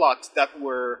that plot that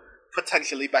were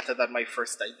potentially better than my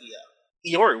first idea.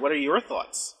 Iori, what are your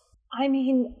thoughts? I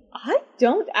mean, I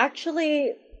don't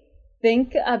actually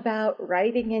think about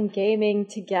writing and gaming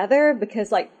together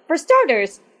because, like, for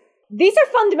starters, these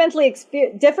are fundamentally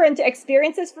different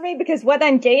experiences for me because when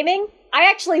I'm gaming, I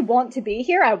actually want to be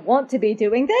here. I want to be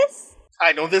doing this.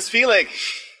 I know this feeling.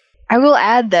 I will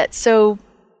add that, so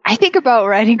I think about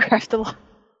writing craft a lot.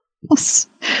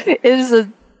 It is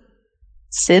a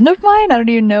sin of mine. I don't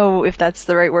even know if that's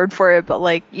the right word for it, but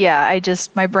like, yeah,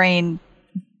 my brain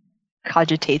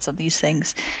cogitates on these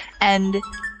things. And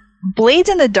Blades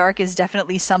in the Dark is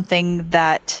definitely something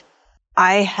that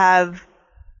I have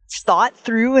thought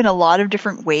through in a lot of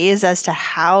different ways as to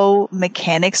how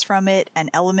mechanics from it and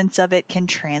elements of it can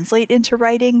translate into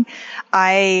writing.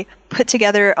 I put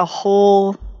together a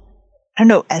whole, I don't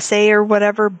know, essay or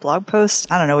whatever, blog post,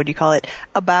 I don't know what you call it,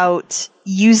 about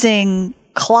using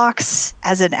clocks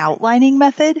as an outlining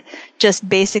method, just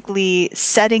basically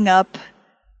setting up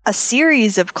a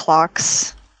series of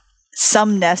clocks,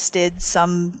 some nested,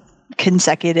 some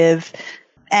consecutive,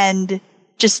 and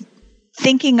just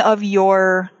thinking of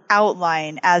your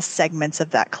outline as segments of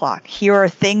that clock. Here are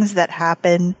things that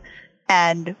happen,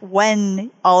 and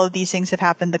when all of these things have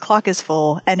happened, the clock is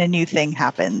full and a new thing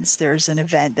happens. There's an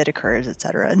event that occurs,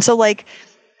 etc. And so like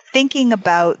thinking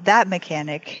about that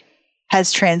mechanic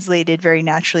has translated very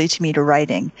naturally to me to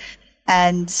writing.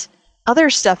 And other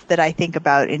stuff that I think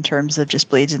about in terms of just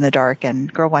Blades in the Dark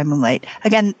and Girl by Moonlight,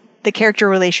 again, the character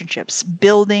relationships,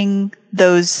 building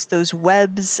those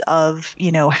webs of,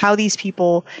 you know, how these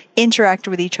people interact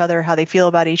with each other, how they feel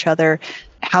about each other,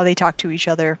 how they talk to each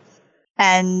other,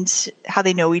 and how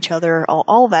they know each other,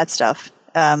 all that stuff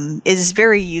is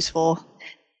very useful.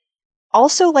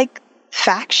 Also, like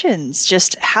factions,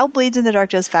 just how Blades in the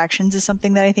Dark does factions is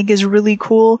something that I think is really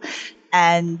cool,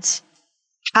 and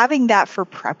having that for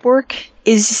prep work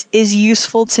is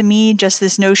useful to me. Just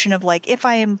this notion of like, if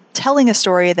I am telling a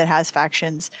story that has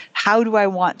factions, how do I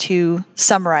want to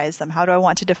summarize them? How do I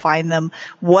want to define them?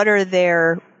 What are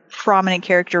their prominent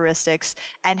characteristics,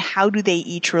 and how do they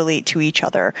each relate to each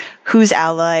other? Who's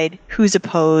allied? Who's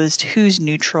opposed? Who's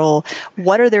neutral?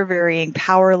 What are their varying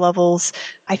power levels?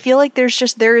 I feel like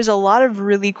there is a lot of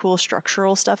really cool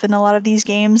structural stuff in a lot of these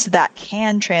games that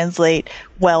can translate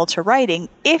well to writing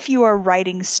if you are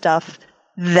writing stuff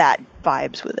that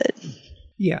vibes with it.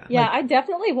 Yeah. Yeah, I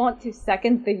definitely want to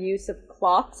second the use of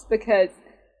clocks because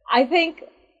I think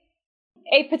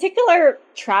a particular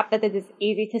trap that it is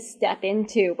easy to step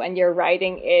into when you're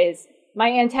writing is my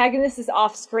antagonist is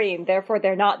off screen, therefore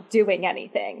they're not doing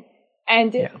anything.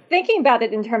 And thinking about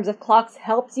it in terms of clocks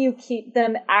helps you keep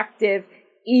them active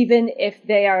even if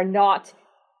they are not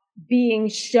being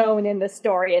shown in the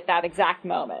story at that exact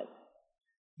moment.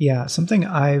 Yeah, something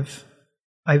I've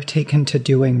taken to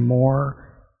doing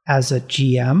more as a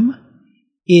GM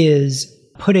is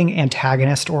putting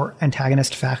antagonist or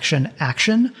antagonist faction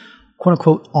action, quote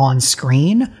unquote, on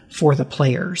screen for the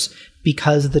players,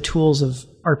 because the tools of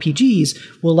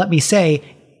RPGs will let me say,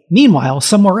 meanwhile,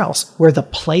 somewhere else, where the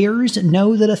players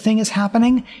know that a thing is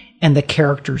happening and the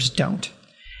characters don't.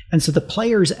 And so the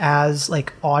players, as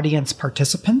like audience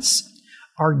participants,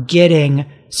 are getting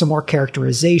some more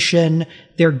characterization.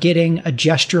 They're getting a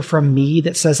gesture from me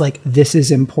that says, like, this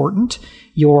is important.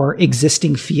 Your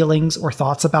existing feelings or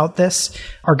thoughts about this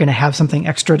are going to have something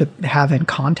extra to have in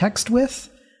context with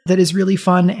that is really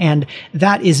fun. And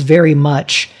that is very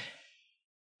much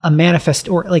a manifest,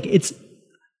 or like it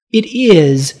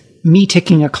is me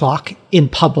ticking a clock in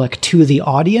public to the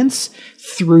audience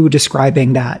through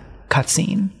describing that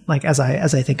cutscene, like as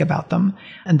I think about them.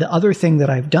 And the other thing that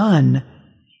I've done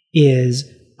is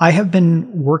I have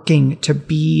been working to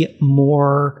be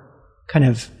more kind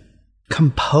of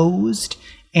composed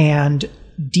and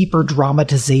deeper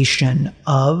dramatization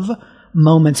of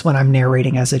moments when I'm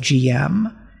narrating as a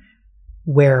GM,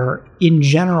 where in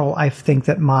general I think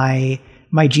that my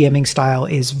GMing style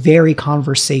is very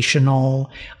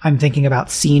conversational. I'm thinking about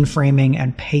scene framing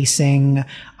and pacing.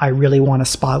 I really want to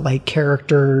spotlight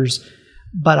characters,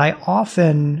 but I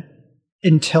often,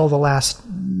 until the last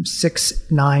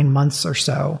 6-9 months or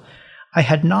so, I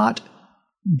had not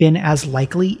been as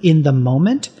likely in the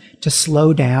moment to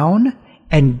slow down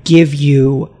and give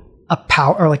you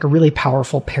a really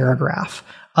powerful paragraph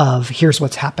of here's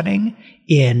what's happening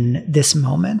in this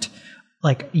moment.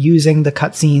 Like using the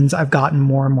cutscenes, I've gotten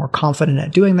more and more confident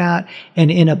at doing that.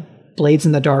 And in a Blades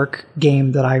in the Dark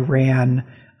game that I ran,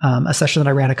 a session that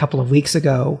I ran a couple of weeks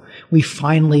ago, we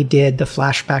finally did the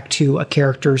flashback to a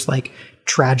character's like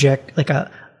tragic, like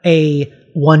a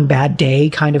one bad day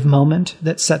kind of moment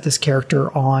that set this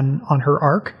character on her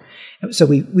arc. So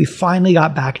we finally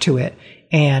got back to it.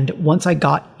 And once I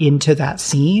got into that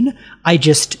scene, I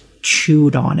just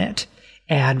chewed on it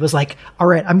and was like, all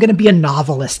right, I'm going to be a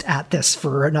novelist at this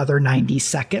for another 90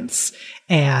 seconds.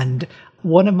 And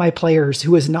one of my players,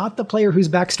 who is not the player whose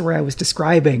backstory I was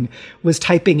describing, was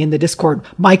typing in the Discord,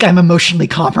 Mike, I'm emotionally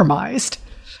compromised.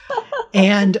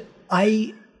 And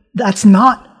that's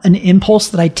not an impulse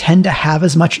that I tend to have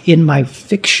as much in my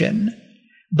fiction,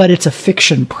 but it's a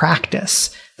fiction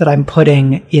practice that I'm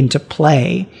putting into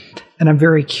play. And I'm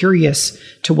very curious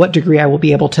to what degree I will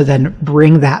be able to then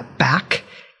bring that back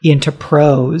into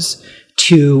prose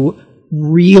to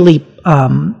really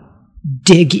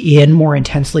dig in more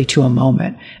intensely to a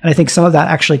moment. And I think some of that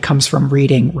actually comes from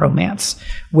reading romance,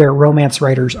 where romance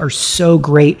writers are so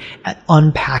great at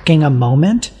unpacking a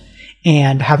moment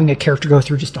and having a character go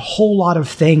through just a whole lot of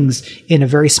things in a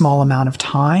very small amount of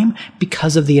time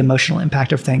because of the emotional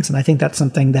impact of things. And I think that's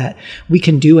something that we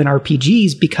can do in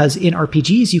RPGs, because in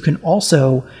RPGs,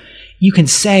 you can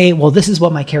say, well, this is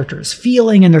what my character is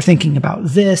feeling and they're thinking about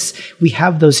this. We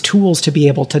have those tools to be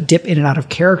able to dip in and out of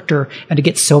character and to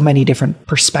get so many different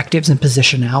perspectives and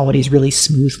positionalities really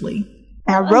smoothly.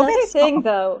 Another thing,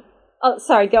 though. Oh,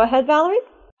 sorry. Go ahead, Valerie.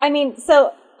 I mean,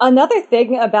 so another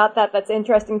thing about that's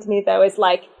interesting to me, though, is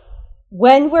like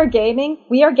when we're gaming,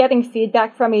 we are getting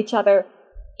feedback from each other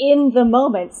in the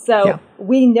moment. So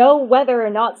we know whether or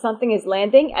not something is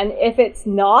landing. And if it's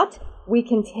not, we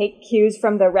can take cues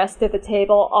from the rest of the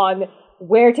table on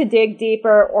where to dig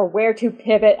deeper or where to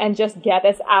pivot and just get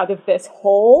us out of this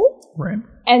hole. Right.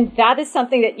 And that is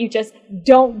something that you just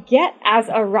don't get as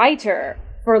a writer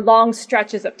for long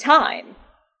stretches of time.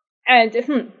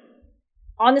 And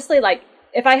honestly, like,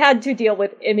 if I had to deal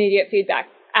with immediate feedback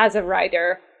as a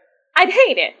writer, I'd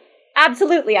hate it.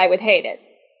 Absolutely, I would hate it.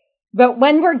 But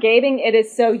when we're gaming, it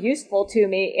is so useful to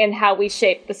me in how we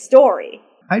shape the story.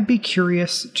 I'd be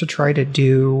curious to try to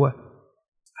do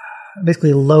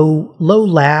basically low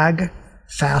lag,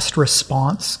 fast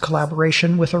response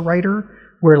collaboration with a writer,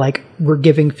 where like we're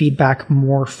giving feedback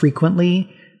more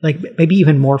frequently, like maybe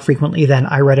even more frequently than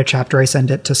I read a chapter, I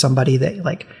send it to somebody that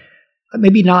like,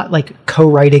 maybe not like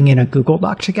co-writing in a Google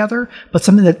Doc together, but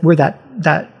something that where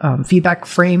that feedback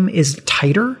frame is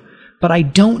tighter. But I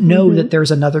don't know that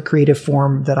there's another creative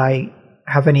form that I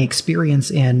have any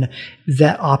experience in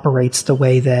that operates the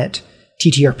way that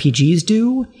TTRPGs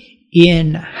do,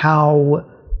 in how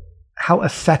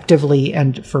effectively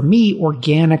and, for me,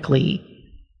 organically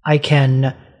I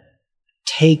can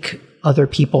take other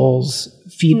people's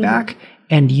feedback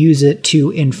and use it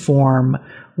to inform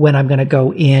when I'm going to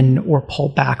go in or pull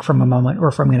back from a moment, or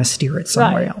if I'm going to steer it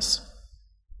somewhere else.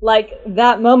 Like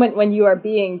that moment when you are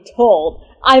being told,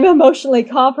 I'm emotionally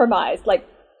compromised. Like,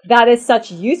 that is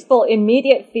such useful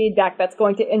immediate feedback that's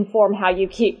going to inform how you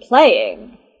keep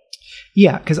playing.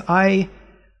 Yeah, because I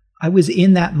was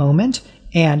in that moment,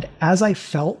 and as I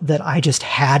felt that I just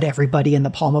had everybody in the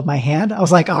palm of my hand, I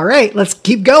was like, all right, let's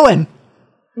keep going.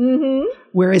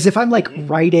 Whereas if I'm like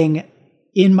writing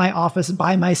in my office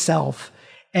by myself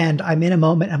and I'm in a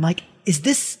moment, I'm like,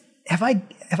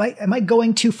 am I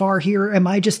going too far here? Am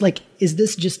I just like, is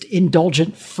this just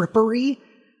indulgent frippery?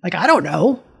 Like, I don't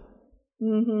know.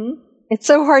 It's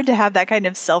so hard to have that kind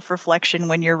of self-reflection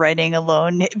when you're writing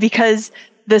alone, because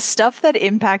the stuff that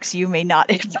impacts you may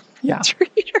not impact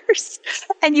readers,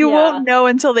 and you won't know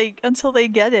until they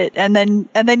get it, and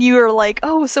then you are like,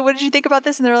 oh, so what did you think about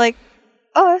this? And they're like,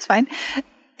 oh, that's fine,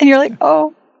 and you're like,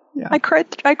 oh, Yeah. I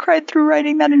cried through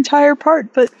writing that entire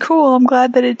part, but cool. I'm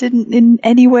glad that it didn't in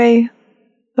any way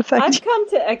affect I've you. come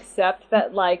to accept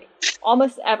that, like,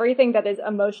 almost everything that is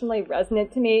emotionally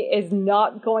resonant to me is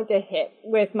not going to hit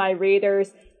with my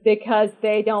readers because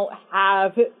they don't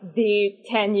have the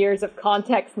 10 years of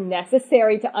context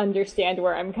necessary to understand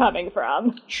where I'm coming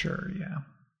from. Sure, yeah.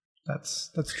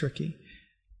 That's tricky.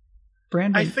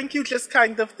 Brandon? I think you just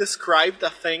kind of described a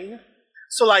thing.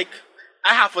 So, like,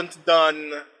 I haven't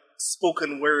done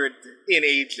spoken word in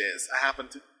ages. I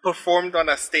haven't performed on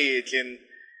a stage in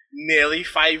nearly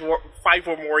five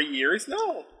or more years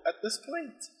now at this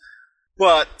point.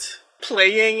 But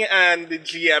playing and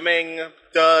GMing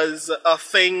does a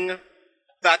thing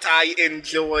that I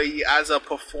enjoy as a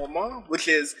performer, which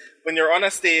is when you're on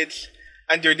a stage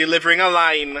and you're delivering a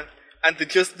line, and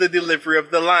just the delivery of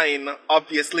the line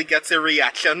obviously gets a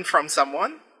reaction from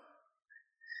someone.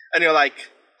 And you're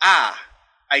like, I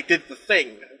did the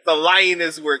thing. The line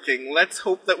is working. Let's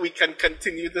hope that we can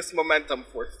continue this momentum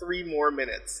for 3 more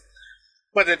minutes.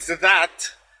 But it's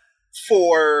that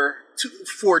for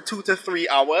 2 to 3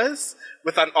 hours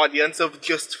with an audience of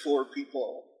just 4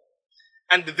 people.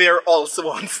 And they're also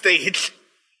on stage.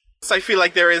 So I feel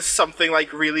like there is something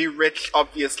like really rich,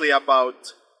 obviously,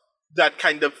 about that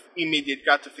kind of immediate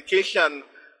gratification.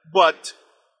 But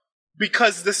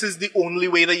because this is the only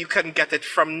way that you can get it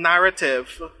from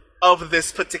narrative of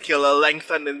this particular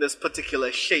length and in this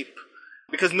particular shape.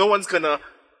 Because no one's gonna...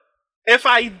 If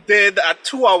I did a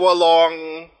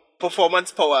 2-hour-long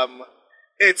performance poem,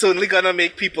 it's only gonna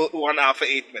make people on for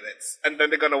 8 minutes. And then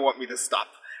they're gonna want me to stop.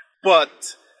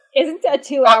 But... Isn't a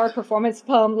 2-hour performance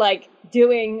poem like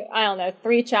doing,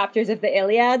 3 chapters of the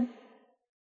Iliad?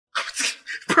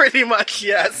 Pretty much,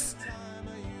 yes.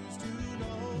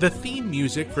 The theme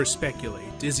music for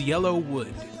Speculate is Yellow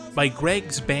Wood by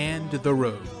Greg's band The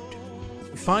Road.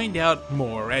 Find out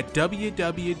more at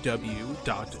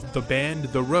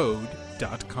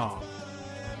www.thebandtheroad.com.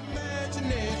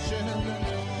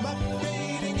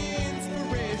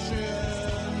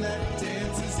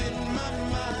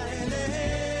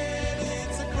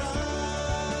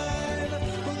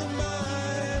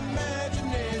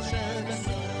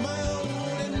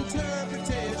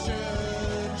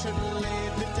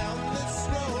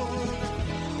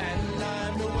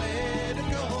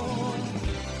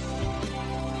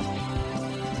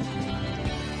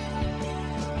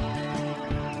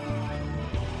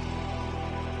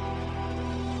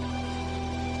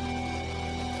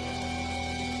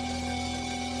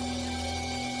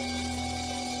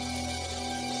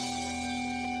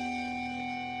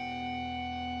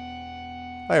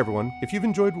 Hi everyone. If you've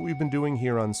enjoyed what we've been doing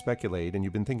here on Speculate and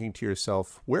you've been thinking to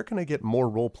yourself, where can I get more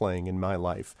role-playing in my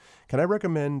life? Can I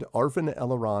recommend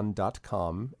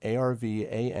arvaneleron.com,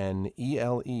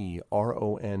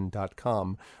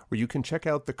 ARVANELERON.com, where you can check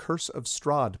out the Curse of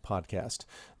Strahd podcast.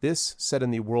 This, set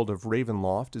in the world of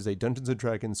Ravenloft, is a Dungeons &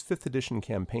 Dragons 5th edition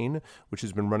campaign, which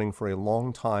has been running for a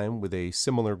long time with a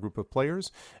similar group of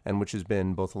players, and which has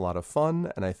been both a lot of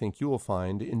fun, and I think you will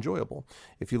find enjoyable.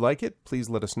 If you like it, please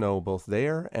let us know both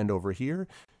there and over here.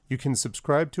 You can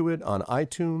subscribe to it on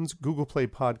iTunes, Google Play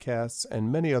Podcasts,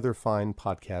 and many other fine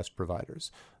podcast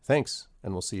providers. Thanks,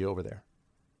 and we'll see you over there.